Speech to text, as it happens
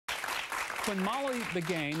When Molly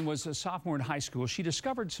Biggane was a sophomore in high school, she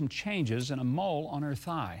discovered some changes in a mole on her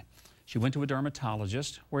thigh. She went to a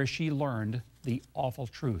dermatologist where she learned the awful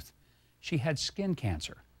truth. She had skin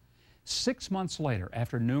cancer. 6 months later,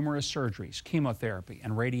 after numerous surgeries, chemotherapy,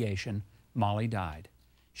 and radiation, Molly died.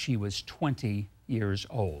 She was 20 years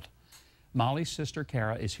old. Molly's sister,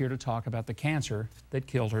 Cara, is here to talk about the cancer that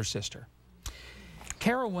killed her sister.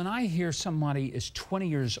 Cara, when I hear somebody is 20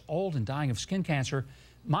 years old and dying of skin cancer,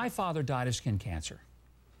 my father died of skin cancer,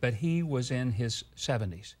 but he was in his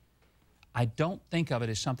 70s. I don't think of it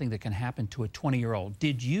as something that can happen to a 20-year-old.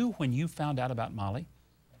 Did you, when you found out about Molly?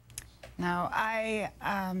 No,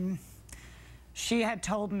 she had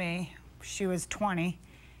told me she was 20.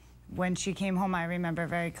 When she came home, I remember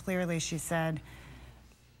very clearly, she said,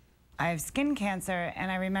 I have skin cancer,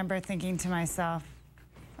 and I remember thinking to myself,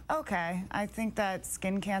 okay, I think that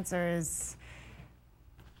skin cancer is,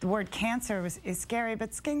 the word cancer is scary,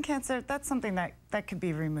 but skin cancer, that's something that could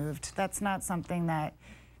be removed. That's not something that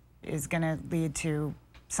is going to lead to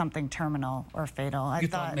something terminal or fatal. You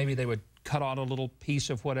thought maybe they would cut out a little piece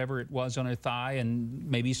of whatever it was on her thigh and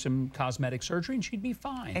maybe some cosmetic surgery and she'd be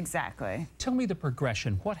fine. Exactly. Tell me the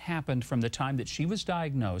progression. What happened from the time that she was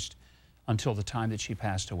diagnosed until the time that she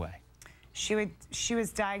passed away? She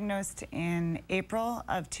was diagnosed in April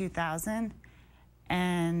of 2000,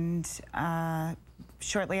 and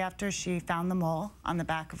shortly after she found the mole on the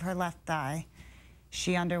back of her left thigh,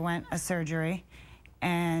 she underwent a surgery,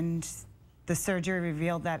 and the surgery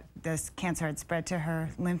revealed that this cancer had spread to her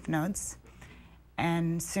lymph nodes.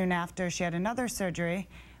 And soon after, she had another surgery,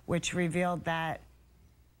 which revealed that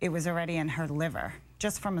it was already in her liver,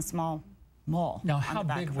 just from a small mole. Now, how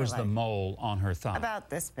big was the mole on her thigh? About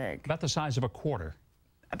this big. About the size of a quarter?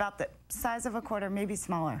 About the size of a quarter, maybe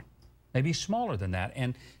smaller. Maybe smaller than that.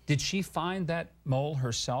 And did she find that mole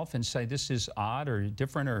herself and say, this is odd or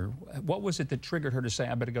different, or what was it that triggered her to say,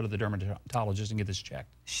 I better go to the dermatologist and get this checked?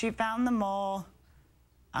 She found the mole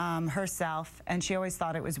herself, and she always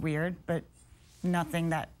thought it was weird, but nothing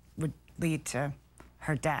that would lead to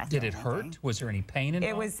her death. Did it hurt? Was there any pain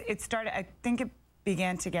involved? It started, I think it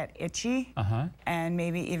began to get itchy, and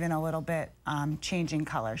maybe even a little bit changing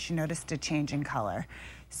color. She noticed a change in color.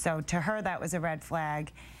 So to her, that was a red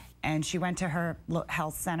flag. And she went to her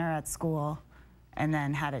health center at school and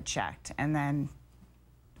then had it checked. And then,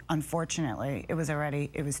 unfortunately, it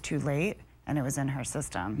was too late, and it was in her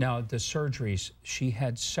system. Now, the surgeries, she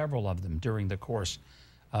had several of them during the course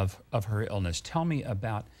of her illness. Tell me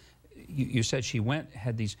about, you said she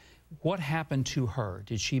had these, what happened to her?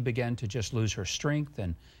 Did she begin to just lose her strength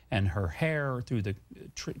and her hair through the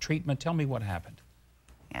treatment? Tell me what happened.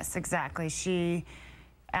 Yes, exactly.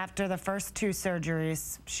 After the first 2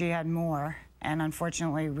 surgeries, she had more, and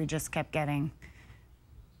unfortunately, we just kept getting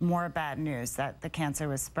more bad news that the cancer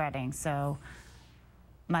was spreading. So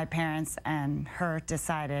my parents and her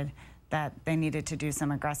decided that they needed to do some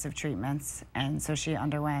aggressive treatments, and so she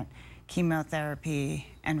underwent chemotherapy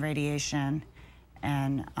and radiation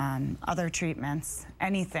and other treatments,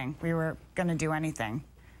 anything. We were going to do anything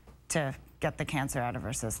to get the cancer out of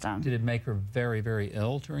her system. Did it make her very, very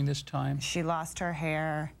ill during this time? She lost her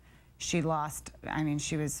hair. She was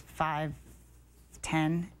 5'10",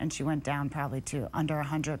 and she went down probably to under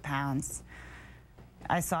 100 pounds.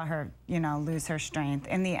 I saw her, lose her strength.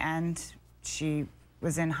 In the end, she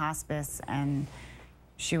was in hospice, and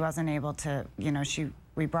she wasn't able to,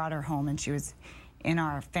 we brought her home, and she was in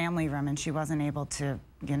our family room, and she wasn't able to,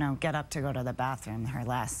 get up to go to the bathroom her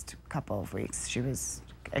last couple of weeks. She was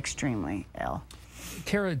extremely ill.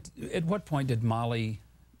 Cara, at what point did Molly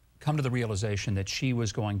come to the realization that she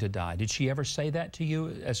was going to die? Did she ever say that to you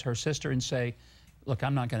as her sister and say, look,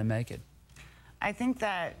 I'm not going to make it? I think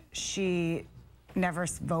that she never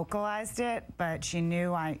vocalized it, but she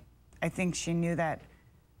knew, I think she knew that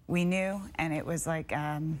we knew, and it was like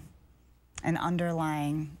an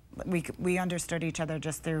underlying, we understood each other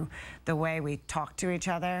just through the way we talked to each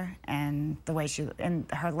other, and the way and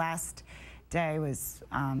her last day was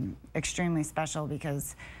extremely special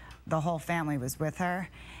because the whole family was with her,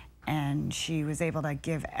 and she was able to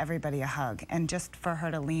give everybody a hug. And just for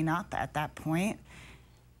her to lean up at that point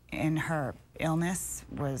in her illness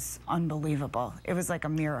was unbelievable. It was like a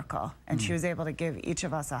miracle, and she was able to give each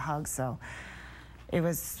of us a hug. So it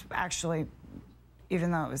was actually,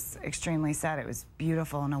 even though it was extremely sad, it was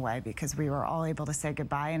beautiful in a way because we were all able to say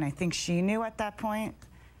goodbye. And I think she knew at that point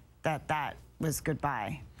that that was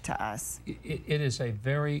goodbye to us. It is a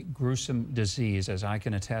very gruesome disease, as I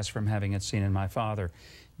can attest from having it seen in my father.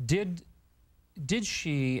 Did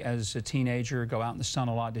she, as a teenager, go out in the sun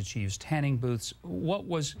a lot? Did she use tanning booths? What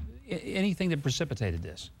was anything that precipitated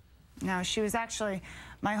this? No, she was actually,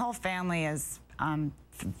 my whole family is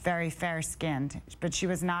very fair-skinned, but she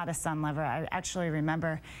was not a sun lover. I actually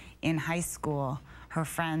remember in high school, her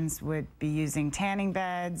friends would be using tanning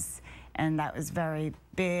beds, and that was very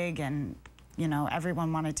big, and you know,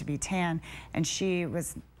 everyone wanted to be tan, and she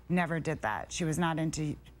never did that. She was not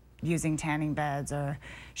into using tanning beds, or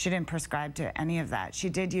she didn't prescribe to any of that. She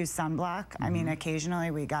did use sunblock. I mean,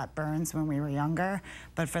 occasionally we got burns when we were younger,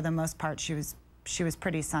 but for the most part, she was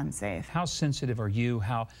pretty sun safe. How sensitive are you?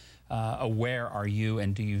 How aware are you?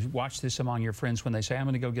 And do you watch this among your friends when they say, I'm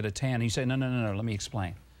going to go get a tan? And you say, no, no, no, no, let me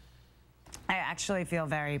explain. I actually feel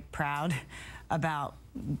very proud about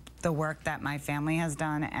the work that my family has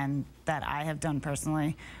done and that I have done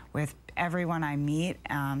personally with everyone I meet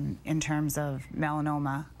in terms of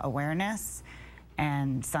melanoma awareness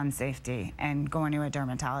and sun safety and going to a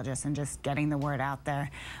dermatologist and just getting the word out there.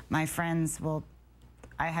 My friends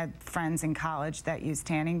I had friends in college that used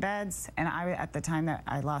tanning beds, and at the time that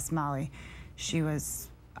I lost Molly,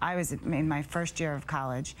 I was in my first year of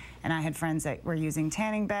college, and I had friends that were using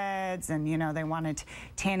tanning beds, and you know, they wanted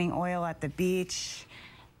tanning oil at the beach.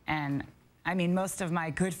 And I mean, most of my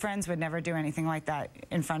good friends would never do anything like that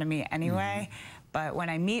in front of me anyway. But when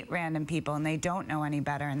I meet random people and they don't know any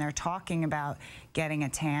better, and they're talking about getting a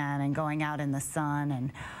tan and going out in the sun,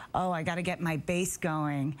 and oh, I got to get my base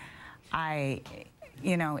going,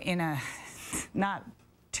 you know, in a not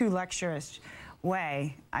too lecturous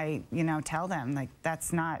way, I tell them, like,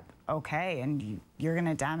 that's not okay, and you're going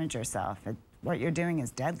to damage yourself. What you're doing is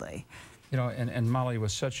deadly. You know, and Molly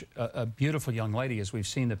was such a beautiful young lady, as we've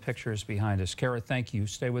seen the pictures behind us. Cara, thank you.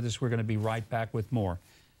 Stay with us. We're going to be right back with more.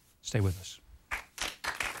 Stay with us.